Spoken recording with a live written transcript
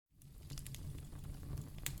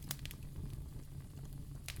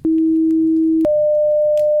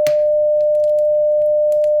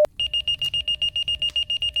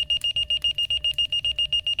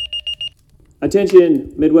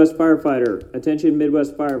Attention, Midwest Firefighter. Attention,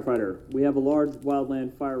 Midwest Firefighter. We have a large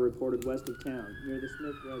wildland fire reported west of town, near the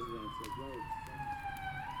Smith residence at Road.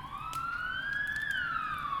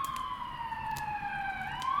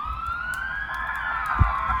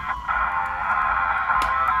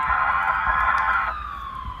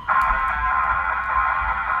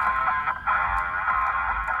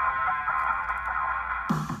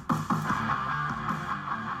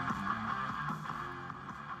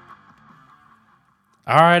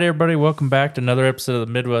 All right, everybody, welcome back to another episode of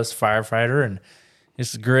the Midwest Firefighter, and this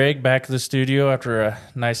is Greg back to the studio after a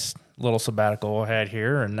nice little sabbatical I had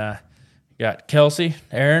here, and got Kelsey,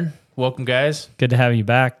 Aaron, welcome, guys. Good to have you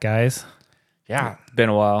back, guys. Yeah, been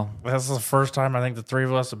a while. This is the first time I think the three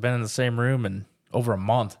of us have been in the same room in over a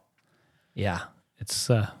month. Yeah, it's.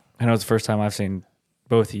 I know it's the first time I've seen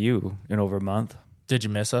both of you in over a month. Did you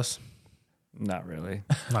miss us? Not really.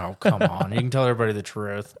 Oh, come on. You can tell everybody the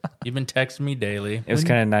truth. You've been texting me daily. It was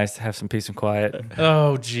kind of nice to have some peace and quiet.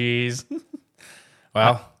 Oh, jeez.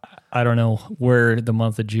 Well, I don't know where the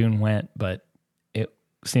month of June went, but it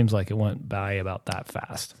seems like it went by about that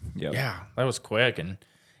fast. Yep. Yeah, that was quick, and,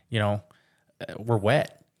 you know, we're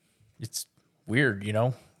wet. It's weird, you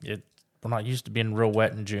know. We're not used to being real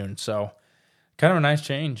wet in June, so kind of a nice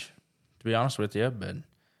change, to be honest with you, but...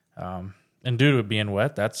 and due to it being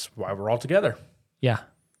wet, that's why we're all together. Yeah.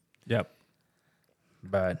 Yep.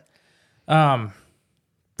 But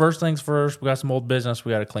first things first, we got some old business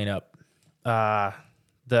we got to clean up.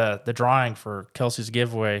 The drawing for Kelsey's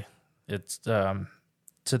giveaway, it's to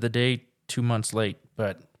the date 2 months late,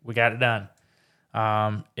 but we got it done.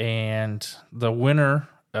 And the winner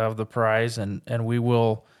of the prize, and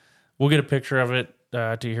we'll get a picture of it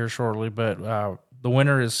to you here shortly, but the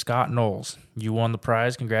winner is Scott Knowles. You won the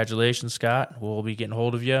prize. Congratulations, Scott. We'll be getting a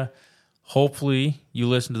hold of you. Hopefully, you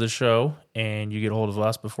listen to the show and you get a hold of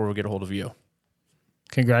us before we get a hold of you.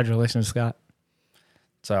 Congratulations, Scott.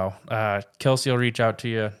 So, Kelsey will reach out to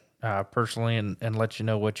you personally and let you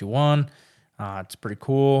know what you won. It's pretty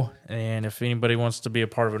cool. And if anybody wants to be a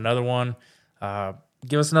part of another one,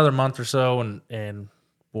 give us another month or so and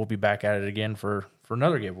we'll be back at it again for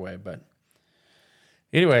another giveaway. But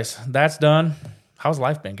anyways, that's done. How's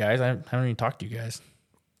life been, guys? I haven't even talked to you guys.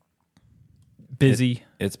 Busy.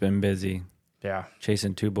 It's been busy. Yeah.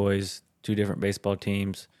 Chasing two boys, two different baseball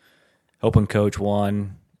teams, helping coach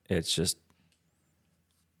one. It's just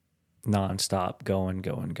nonstop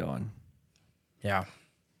going. Yeah.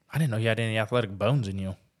 I didn't know you had any athletic bones in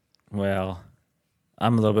you. Well,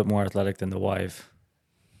 I'm a little bit more athletic than the wife.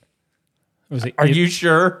 Are you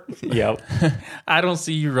sure? Yep. I don't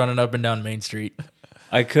see you running up and down Main Street.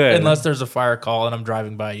 I could. Unless there's a fire call and I'm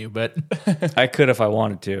driving by you, but... I could if I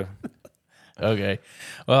wanted to. Okay.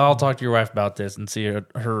 Well, I'll talk to your wife about this and see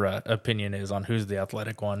her opinion is on who's the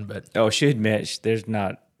athletic one, but... Oh, she admits she's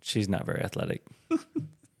not very athletic.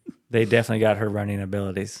 They definitely got her running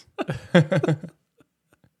abilities.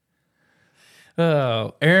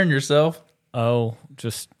 Oh, Aaron, yourself? Oh,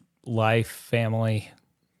 just life, family,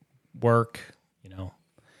 work,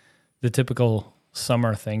 the typical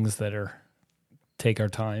summer things that take our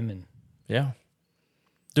time. And yeah.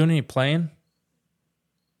 Doing any playing?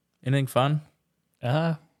 Anything fun?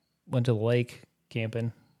 Went to the lake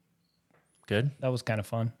camping. Good. That was kind of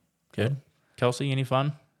fun. Good. Kelsey, any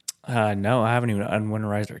fun? No, I haven't even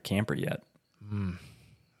unwinterized our camper yet.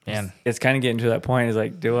 Man, it's kind of getting to that point. It's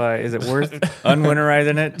like, is it worth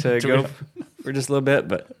unwinterizing it to go for just a little bit?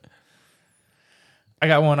 But I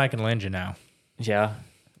got one I can lend you now. Yeah.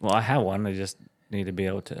 Well, I have one. I just need to be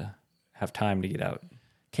able to have time to get out.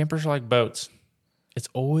 Campers are like boats. It's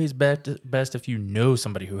always best if you know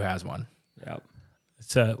somebody who has one. Yep.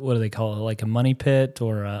 It's what do they call it? Like a money pit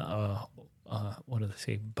or what do they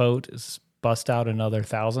say? Boat is bust out another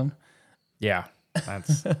 1,000. Yeah.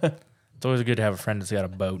 It's always good to have a friend that's got a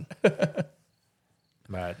boat.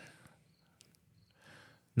 But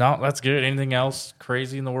no, that's good. Anything else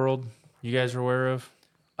crazy in the world you guys are aware of?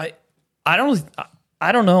 I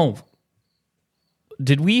don't know.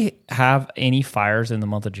 Did we have any fires in the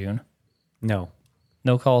month of June? No.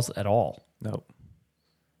 No calls at all. Nope.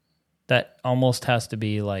 That almost has to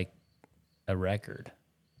be like a record.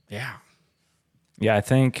 Yeah. Yeah, I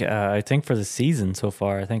think for the season so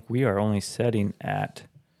far, I think we are only setting at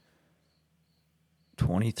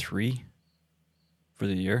 23 for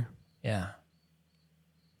the year. Yeah.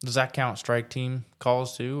 Does that count strike team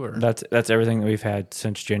calls too? Or that's everything that we've had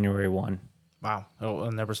since January 1. Wow. Oh,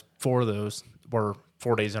 and there was 4 of those were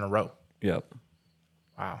 4 days in a row. Yep.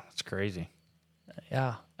 Wow, that's crazy.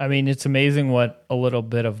 Yeah. I mean, it's amazing what a little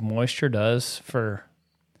bit of moisture does for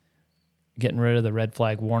getting rid of the red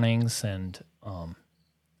flag warnings. And,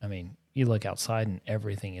 I mean, you look outside and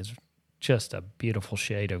everything is just a beautiful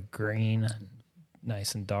shade of green, and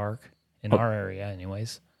nice and dark in our area,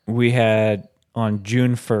 anyways. We had on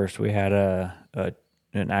June 1st, we had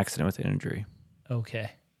an accident with injury.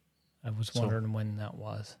 Okay. I was wondering when that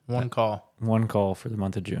was. One call. One call for the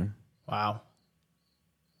month of June. Wow.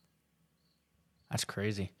 That's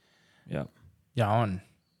crazy. Yep. Yeah, and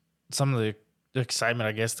some of the excitement,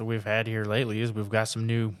 I guess, that we've had here lately is we've got some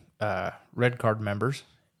new red card members.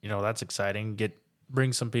 That's exciting.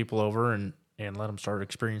 Bring some people over and let them start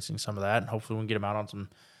experiencing some of that, and hopefully we can get them out on some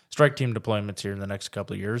strike team deployments here in the next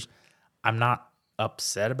couple of years. I'm not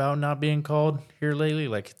upset about not being called here lately.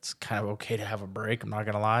 Like, it's kind of okay to have a break, I'm not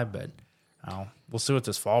going to lie, but we'll see what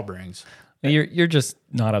this fall brings. You're just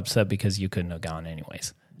not upset because you couldn't have gone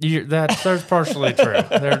anyways. There's partially true.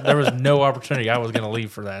 There was no opportunity I was going to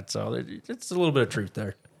leave for that, so it's a little bit of truth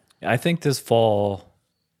there. I think this fall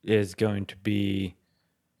is going to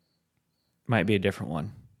might be a different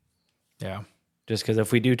one. Yeah. Just because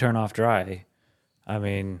if we do turn off dry, I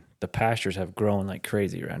mean, the pastures have grown like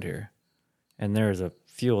crazy around here. And there's a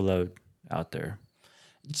fuel load out there.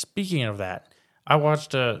 Speaking of that, I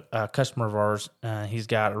watched a customer of ours. He's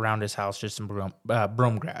got around his house just some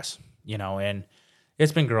brome grass, and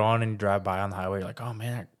it's been growing. And you drive by on the highway, you're like, oh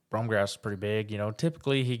man, that brome grass is pretty big.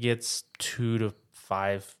 Typically he gets 2 to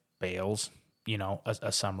 5 bales,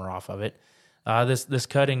 a summer off of it. This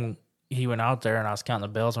cutting, he went out there and I was counting the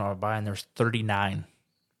bales when I went by, and there's 39.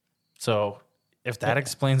 So if that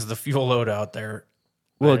explains the fuel load out there.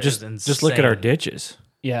 Well, just look at our ditches.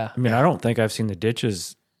 Yeah. I mean, I don't think I've seen the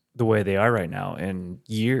ditches the way they are right now in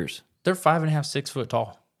years. They're 5.5, 6 foot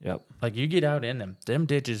tall. Yep. Like, you get out in them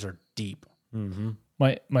ditches are deep. Mm-hmm.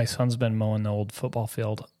 My son's been mowing the old football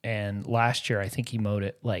field, and last year I think he mowed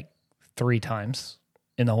it like 3 times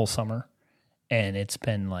in the whole summer, and it's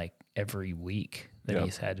been like every week that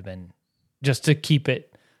he's had to been just to keep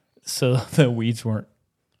it so the weeds weren't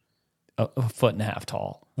a 1.5 feet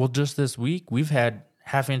tall. Well, just this week we've had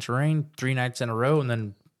half-inch rain 3 nights in a row, and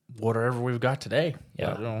then whatever we've got today.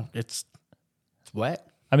 Yeah. But, it's wet.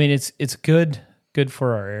 I mean, it's good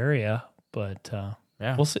for our area, but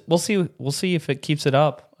Yeah, we'll see if it keeps it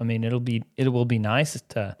up. I mean, it will be nice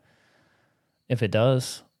if it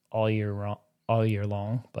does all year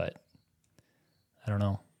long, but I don't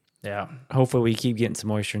know. yeah, Hopefully we keep getting some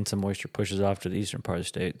moisture, and some moisture pushes off to the eastern part of the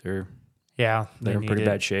state. They're they in pretty need it.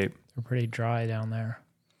 bad shape. They're pretty dry down there.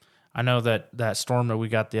 I know that storm that we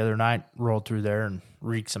got the other night rolled through there and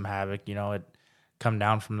wreaked some havoc. It come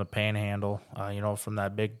down from the panhandle, from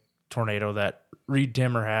that big tornado that Reed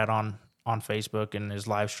Timmer had on Facebook and his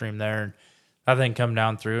live stream there. And that thing come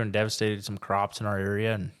down through and devastated some crops in our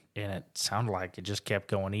area. And it sounded like it just kept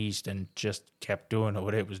going east and just kept doing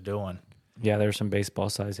what it was doing. Yeah, there's some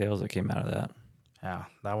baseball-sized hails that came out of that. Yeah,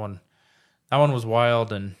 that one was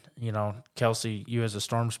wild. And, Kelsey, you as a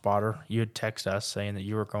storm spotter, you had text us saying that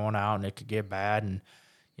you were going out and it could get bad. And,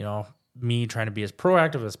 me trying to be as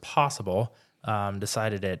proactive as possible,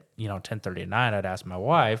 decided at, 10:30 at night, I'd ask my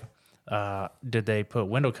wife, did they put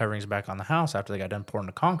window coverings back on the house after they got done pouring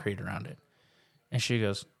the concrete around it? And she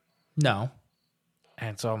goes, no.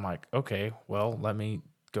 And so I'm like, okay, well, let me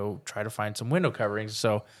go try to find some window coverings.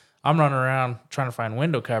 So I'm running around trying to find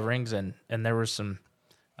window coverings, and there was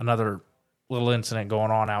another little incident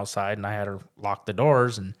going on outside, and I had her lock the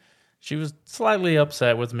doors, and she was slightly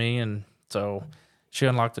upset with me, and so she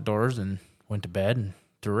unlocked the doors and went to bed and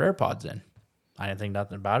threw her AirPods in. I didn't think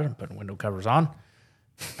nothing about it and put window covers on.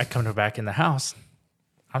 I come back in the house.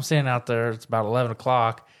 I'm standing out there. It's about 11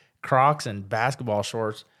 o'clock, Crocs and basketball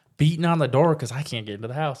shorts, beating on the door because I can't get into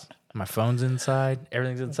the house. My phone's inside.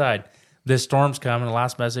 Everything's inside. This storm's coming. The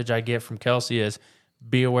last message I get from Kelsey is,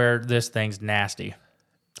 be aware this thing's nasty.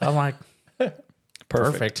 So I'm like,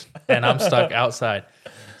 perfect. And I'm stuck outside.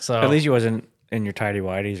 So At least you wasn't in your tidy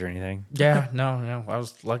whities or anything. yeah, no. I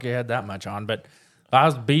was lucky I had that much on. But I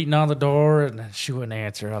was beating on the door, and she wouldn't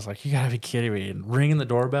answer. I was like, you got to be kidding me. And ringing the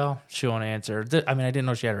doorbell, she won't answer. I didn't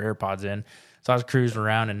know she had her AirPods in. So I was cruising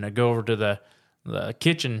around, and I go over to the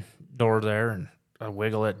kitchen door there, and I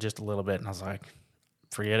wiggle it just a little bit. And I was like,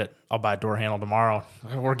 forget it. I'll buy a door handle tomorrow.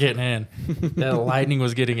 We're getting in. The lightning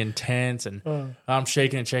was getting intense, and I'm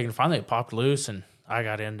shaking and shaking. Finally, it popped loose, and I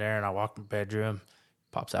got in there, and I walked in the bedroom.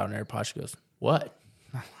 Pops out an AirPod. She goes, what?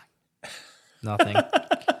 I'm like, nothing.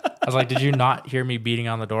 I was like, did you not hear me beating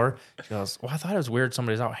on the door? She goes, well, I thought it was weird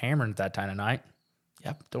somebody's out hammering at that time of night.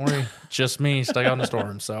 Yep, don't worry. Just me stuck out in the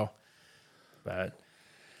storm. So, but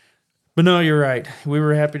no, you're right. We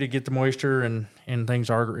were happy to get the moisture, and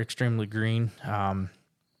things are extremely green.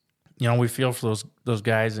 We feel for those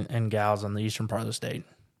guys and gals on the eastern part of the state.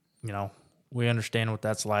 We understand what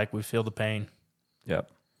that's like. We feel the pain. Yep.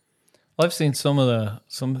 Well, I've seen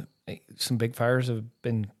some big fires have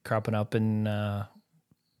been cropping up in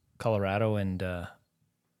Colorado and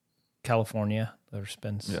California. There's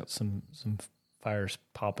been some fires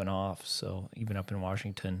popping off. So even up in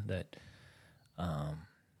Washington, that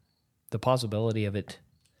the possibility of it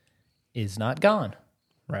is not gone.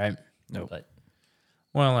 Right. Nope. But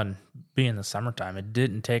Well, and being the summertime, it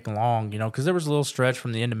didn't take long, because there was a little stretch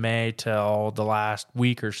from the end of May till the last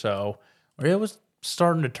week or so where it was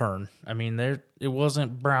starting to turn. I mean, it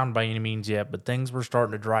wasn't brown by any means yet, but things were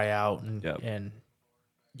starting to dry out and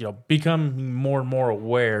become more and more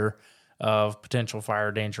aware of potential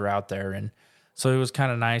fire danger out there. And so it was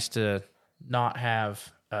kind of nice to not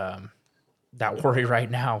have that worry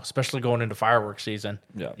right now, especially going into fireworks season.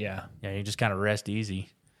 Yeah. yeah, Yeah, you just kind of rest easy.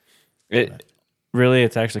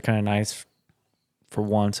 It's actually kind of nice for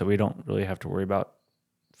once that we don't really have to worry about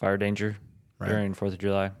fire danger during 4th of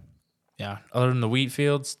July. Yeah, other than the wheat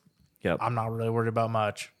fields, Yep. I'm not really worried about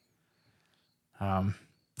much.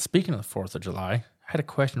 Speaking of the 4th of July, I had a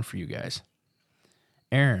question for you guys.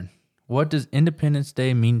 Aaron, what does Independence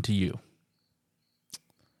Day mean to you?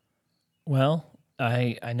 well,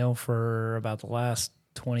 I know for about the last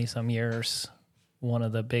 20 some years, one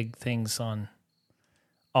of the big things on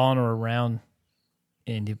or around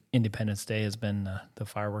Independence Day has been the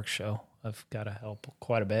fireworks show. I've got to help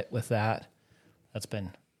quite a bit with that. That's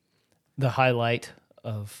been the highlight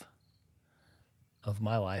of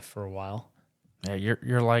my life for a while. Yeah,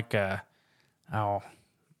 you're like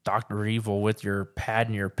Dr. Evil with your pad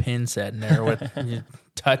and your pin set in there with your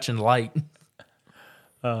touch and light.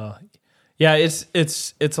 Yeah,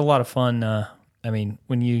 it's a lot of fun. I mean,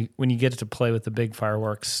 when you get to play with the big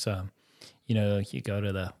fireworks, you go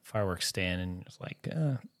to the fireworks stand and it's like,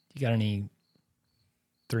 you got any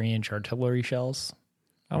 3-inch artillery shells?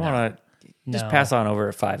 I want to just No. pass on over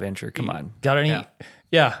a 5-incher. Come on. Got any?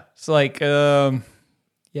 Yeah. It's like,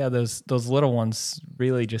 those little ones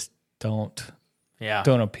really just don't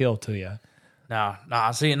appeal to you. No.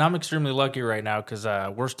 See, and I'm extremely lucky right now because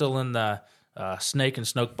we're still in the snake and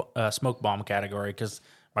smoke bomb category because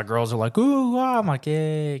my girls are like, ooh, wow. I'm like,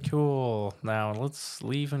 yay, cool. Now let's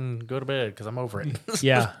leave and go to bed because I'm over it.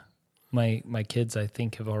 Yeah. My kids, I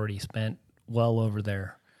think, have already spent well over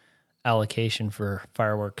their allocation for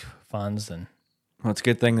firework funds. And Well, it's a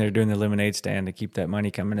good thing they're doing the lemonade stand to keep that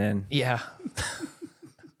money coming in. yeah.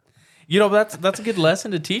 That's a good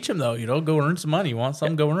lesson to teach them, though. Go earn some money. You want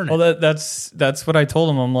something, go earn it. Well, that's what I told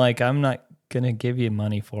them. I'm like, I'm not going to give you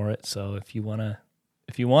money for it. So if you want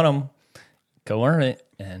them, go earn it.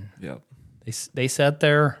 And Yep. they sat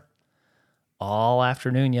there all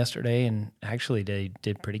afternoon yesterday, and actually they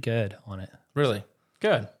did pretty good on it. Really?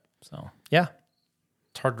 Good. So yeah,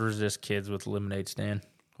 It's hard to resist kids with a lemonade stand.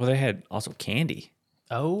 Well, they had also candy.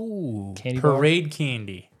 Oh, Candy parade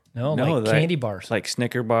candy. like candy bars. Like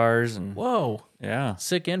Snicker bars and Whoa. yeah.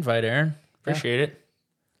 Sick invite, Aaron. Appreciate it.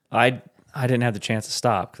 I didn't have the chance to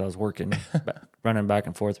stop because I was working, running back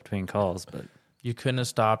and forth between calls. But You couldn't have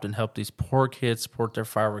stopped and helped these poor kids support their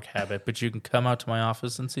firework habit, but you can come out to my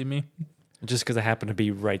office and see me. just because I happened to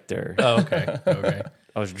be right there, Oh, okay. Okay.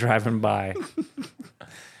 I was driving by.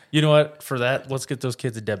 You know what? For that, let's get those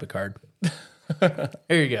kids a debit card. Here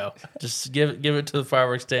you go. Just give it to the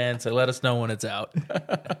fireworks stand. Say, let us know when it's out.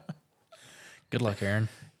 Good luck, Aaron.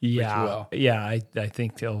 Wish you yeah, well. yeah. I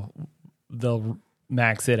think they'll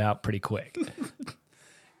max it out pretty quick.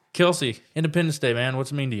 Kelsey, Independence Day, man.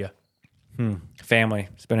 What's it mean to you? Family,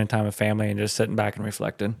 spending time with family and just sitting back and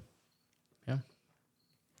reflecting. Yeah.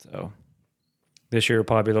 So this year will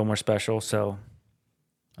probably be a little more special. So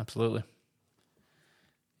Absolutely.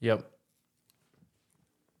 Yep.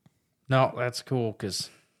 No, that's cool because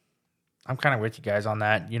I'm kind of with you guys on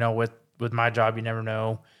that. With my job, you never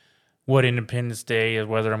know what Independence Day is,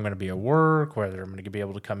 whether I'm going to be at work, whether I'm going to be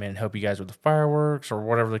able to come in and help you guys with the fireworks or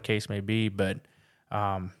whatever the case may be. But,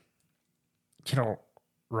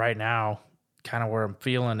 right now, kind of where I'm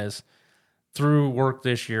feeling is through work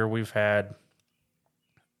this year, we've had,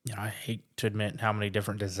 I hate to admit how many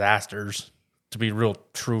different disasters, to be real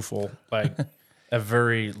truthful, like a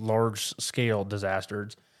very large scale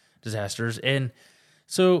disasters. And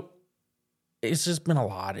so it's just been a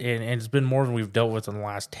lot. And it's been more than we've dealt with in the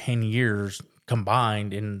last 10 years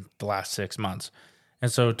combined in the last 6 months. And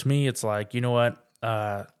so to me, it's like, you know what?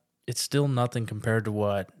 It's still nothing compared to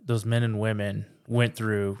what those men and women went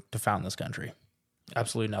through to found this country.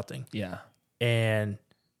 Absolutely nothing. Yeah. And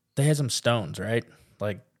they had some stones, right?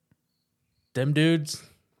 Like them dudes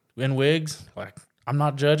in wigs, like I'm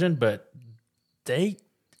not judging, but they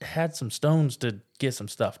had some stones to get some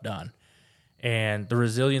stuff done. And the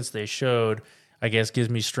resilience they showed, I guess, gives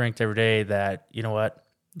me strength every day that, you know what,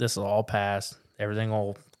 this will all pass. Everything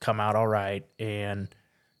will come out all right. And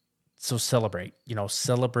so celebrate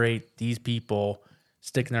these people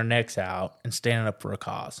sticking their necks out and standing up for a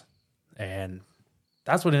cause. And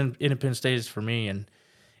that's what Independence Day is for me. And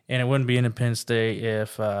it wouldn't be Independence Day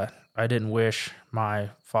if I didn't wish my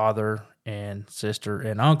father and sister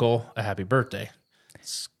and uncle a happy birthday.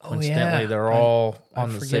 Coincidentally, they're all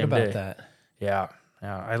on the same day. That. Yeah.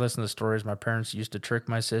 I listen to stories. My parents used to trick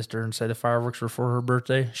my sister and say the fireworks were for her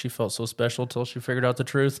birthday. She felt so special till she figured out the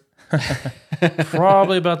truth.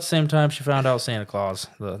 Probably about the same time she found out Santa Claus,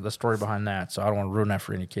 the story behind that. So I don't want to ruin that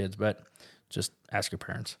for any kids, but just ask your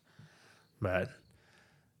parents. But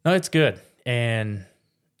no, it's good. And,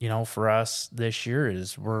 for us this year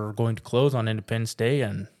is we're going to close on Independence Day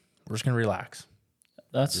and we're just going to relax.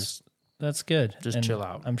 That's good. Just chill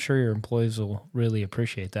out. I'm sure your employees will really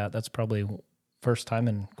appreciate that. That's probably first time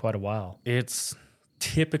in quite a while. It's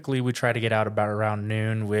typically we try to get out about around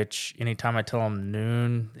noon, which anytime I tell them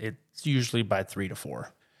noon, it's usually by 3 to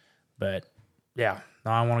 4. But yeah,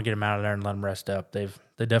 no, I want to get them out of there and let them rest up. They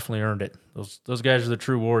definitely earned it. Those guys are the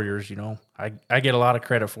true warriors. I get a lot of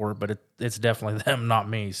credit for it, but it's definitely them, not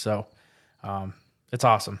me. So it's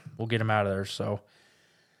awesome. We'll get them out of there. So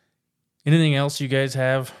anything else you guys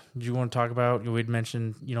have? Do you want to talk about? We'd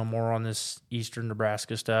mentioned more on this Eastern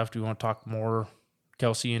Nebraska stuff. Do you want to talk more,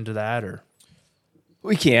 Kelsey, into that or?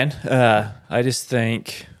 We can. I just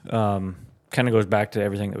think kind of goes back to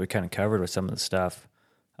everything that we kind of covered with some of the stuff.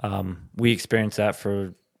 We experienced that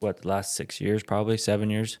for the last 6 years, probably 7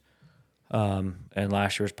 years. And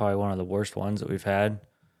last year was probably one of the worst ones that we've had.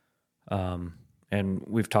 And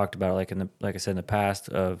we've talked about it like I said in the past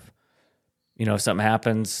of, if something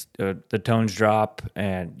happens, the tones drop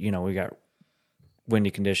and, we got windy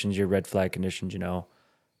conditions, your red flag conditions,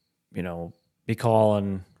 be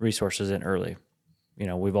calling resources in early.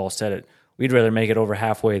 We've all said it. We'd rather make it over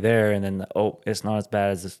halfway there and then, it's not as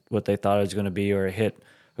bad as what they thought it was going to be, or it hit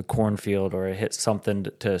a cornfield or it hit something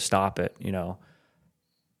to stop it.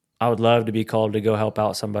 I would love to be called to go help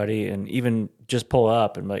out somebody and even just pull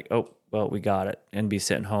up and like, we got it, and be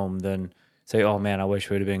sitting home than say, oh man, I wish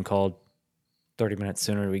we would have been called 30 minutes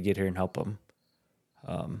sooner we get here and help them.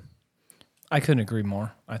 I couldn't agree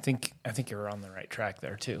more. I think you're on the right track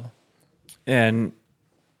there too. And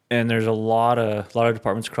there's a lot of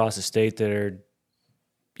departments across the state that are,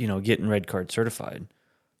 getting red card certified.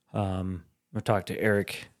 I talked to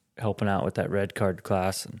Eric helping out with that red card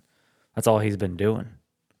class, and that's all he's been doing.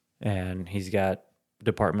 And he's got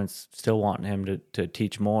departments still wanting him to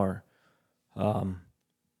teach more. And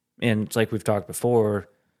it's like we've talked before,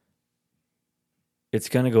 it's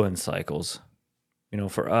going to go in cycles.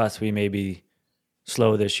 For us, we may be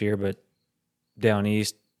slow this year, but down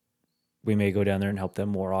east, we may go down there and help them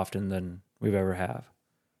more often than we've ever have.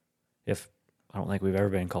 I don't think we've ever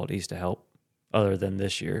been called east to help other than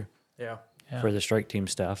this year. Yeah. For the strike team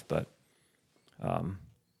stuff. But,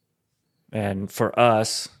 and for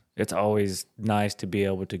us, it's always nice to be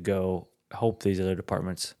able to go help these other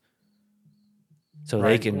departments so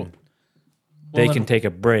right. they can take a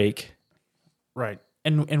break. Right.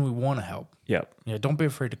 And we want to help. Yep. Don't be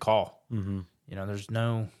afraid to call. Mm-hmm. There's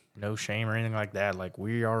no shame or anything like that. Like,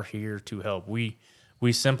 we are here to help. We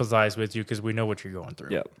sympathize with you because we know what you're going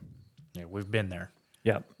through. Yep. Yeah, we've been there.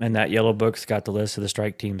 Yep. And that yellow book's got the list of the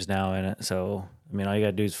strike teams now in it. So, all you got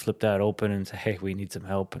to do is flip that open and say, hey, we need some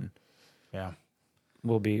help. And yeah,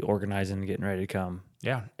 we'll be organizing and getting ready to come.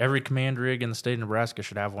 Yeah. Every command rig in the state of Nebraska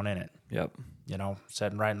should have one in it. Yep.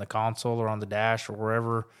 Sitting right in the console or on the dash or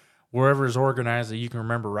wherever is organized that you can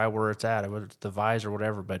remember right where it's at, whether it's the vise or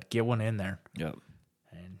whatever, but get one in there. Yep.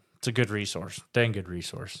 And it's a good resource. Dang good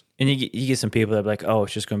resource. And you get some people that are like, oh,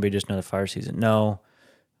 it's just going to be just another fire season. No,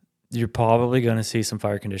 you're probably going to see some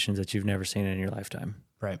fire conditions that you've never seen in your lifetime.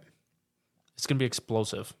 Right. It's going to be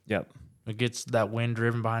explosive. Yep. It gets that wind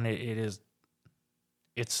driven behind it.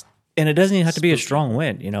 And it doesn't even have to be a strong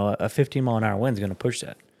wind. A 15 mile an hour wind is going to push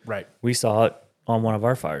that. Right. We saw it on one of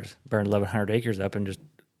our fires, burned 1,100 acres up in just,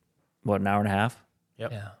 an hour and a half?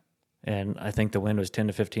 Yep. Yeah. And I think the wind was 10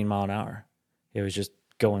 to 15 mile an hour. It was just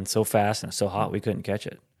going so fast and so hot we couldn't catch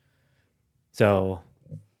it. So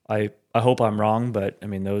I hope I'm wrong, but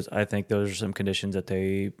I think those are some conditions that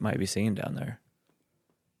they might be seeing down there.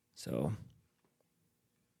 So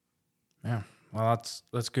yeah, well,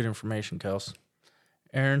 that's good information, Kels.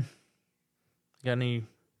 Aaron, got any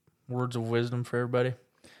words of wisdom for everybody?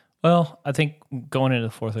 Well, I think going into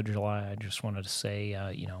the 4th of July, I just wanted to say,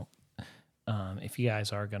 if you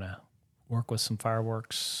guys are going to work with some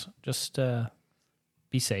fireworks, just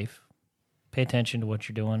be safe. Pay attention to what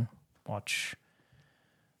you're doing.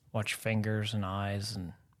 watch fingers and eyes,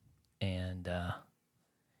 and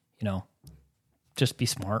just be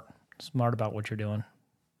smart about what you're doing.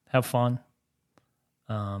 Have fun,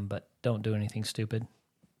 but don't do anything stupid,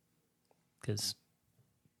 because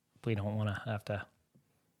we don't want to have to.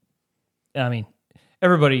 I mean,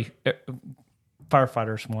 everybody,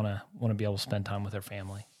 firefighters want to be able to spend time with their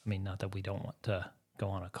family. I mean, not that we don't want to go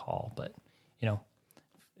on a call, but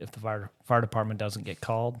if the fire department doesn't get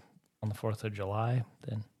called on the 4th of July,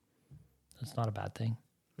 then it's not a bad thing.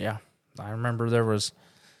 Yeah. I remember there was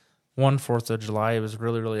one 4th of July. It was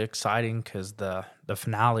really, really exciting because the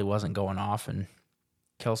finale wasn't going off, and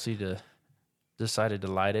Kelsey decided to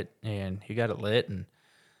light it, and he got it lit, and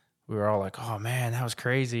we were all like, oh, man, that was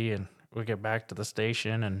crazy. And we get back to the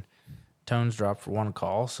station, and tones dropped for one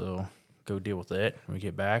call, so go deal with it. We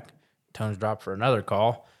get back, tones dropped for another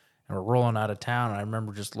call, and we're rolling out of town. And I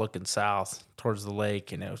remember just looking south towards the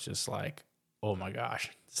lake, and it was just like, oh, my gosh,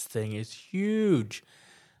 this thing is huge.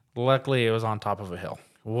 Luckily, it was on top of a hill.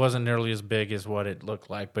 It wasn't nearly as big as what it looked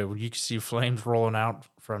like, but when you could see flames rolling out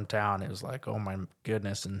from town, it was like, oh, my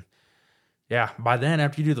goodness. And, yeah, by then,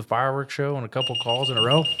 after you do the fireworks show and a couple calls in a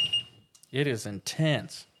row, it is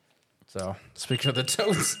intense. So, speaking of the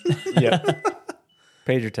toads. Yeah.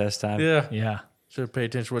 Pager test time. Yeah. Yeah. Should have paid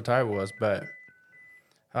attention to what time it was, but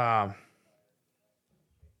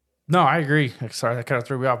no, I agree. Sorry, that kind of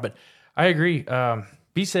threw me off, but I agree.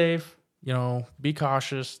 Be safe, be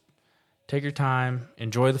cautious, take your time,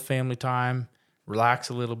 enjoy the family time, relax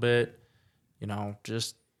a little bit,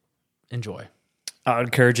 just enjoy. I would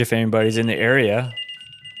encourage, if anybody's in the area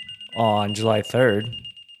on July 3rd,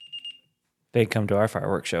 they come to our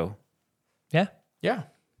fireworks show. Yeah. Yeah.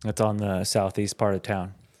 That's on the southeast part of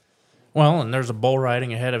town. Well, and there's a bull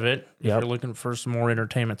riding ahead of it if Yep. you're looking for some more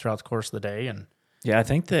entertainment throughout the course of the day. And Yeah, I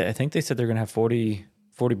think they said they're going to have 40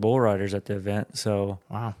 bull riders at the event. So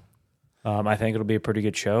wow. I think it'll be a pretty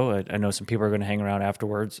good show. I know some people are going to hang around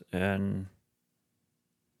afterwards and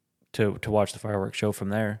to watch the fireworks show from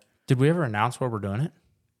there. Did we ever announce where we're doing it?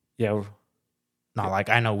 Yeah. Not like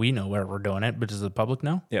I know we know where we're doing it, but does the public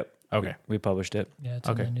know? Yep. Okay. We published it. Yeah, it's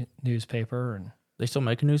Okay. in the newspaper. And They still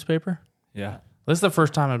make a newspaper? Yeah. This is the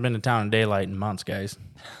first time I've been to town in daylight in months, guys.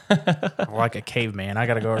 I'm like a caveman. I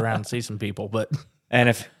got to go around and see some people, but And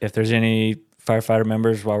if there's any firefighter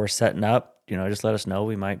members while we're setting up, just let us know.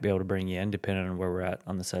 We might be able to bring you in depending on where we're at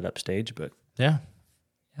on the setup stage. But yeah.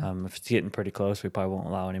 if it's getting pretty close, we probably won't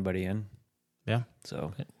allow anybody in. Yeah.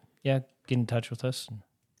 So, yeah, get in touch with us. And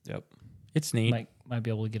yep. It's neat. might be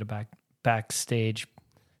able to get a backstage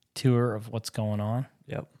tour of what's going on,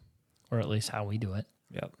 Yep. or at least how we do it.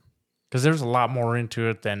 Yep. Because there's a lot more into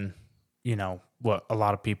it than, what a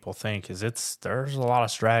lot of people think is there's a lot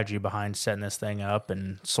of strategy behind setting this thing up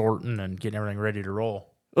and sorting and getting everything ready to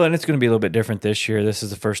roll. Well, and it's going to be a little bit different this year. This is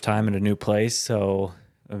the first time in a new place. So,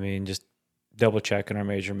 just double checking our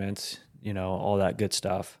measurements, all that good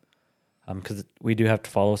stuff. Because we do have to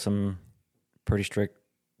follow some pretty strict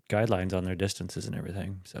guidelines on their distances and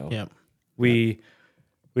everything. So Yeah. we've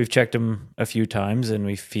checked them a few times and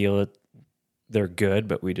we feel that they're good,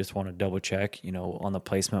 but we just want to double check, on the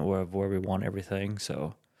placement where we want everything.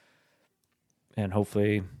 So, and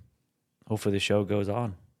hopefully the show goes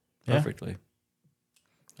on perfectly.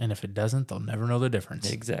 And if it doesn't, they'll never know the difference.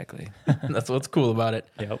 Exactly. That's what's cool about it.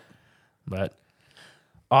 Yep. But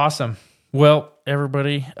awesome. Well,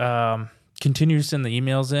 everybody, continue to send the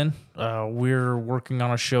emails in. We're working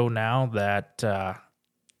on a show now that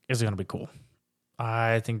is going to be cool.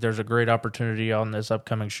 I think there's a great opportunity on this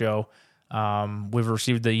upcoming show. We've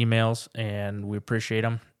received the emails and we appreciate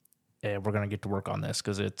them, and we're going to get to work on this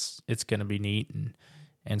because it's going to be neat.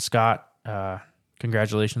 And Scott,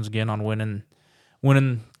 congratulations again on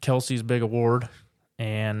winning Kelsey's big award.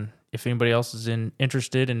 And if anybody else is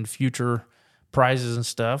interested in future prizes and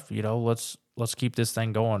stuff, let's keep this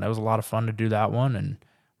thing going. It was a lot of fun to do that one, and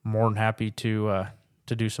more than happy to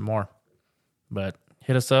do some more. But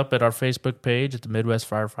hit us up at our Facebook page at the Midwest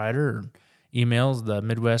Firefighter, or emails the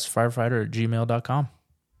midwestfirefighter@gmail.com.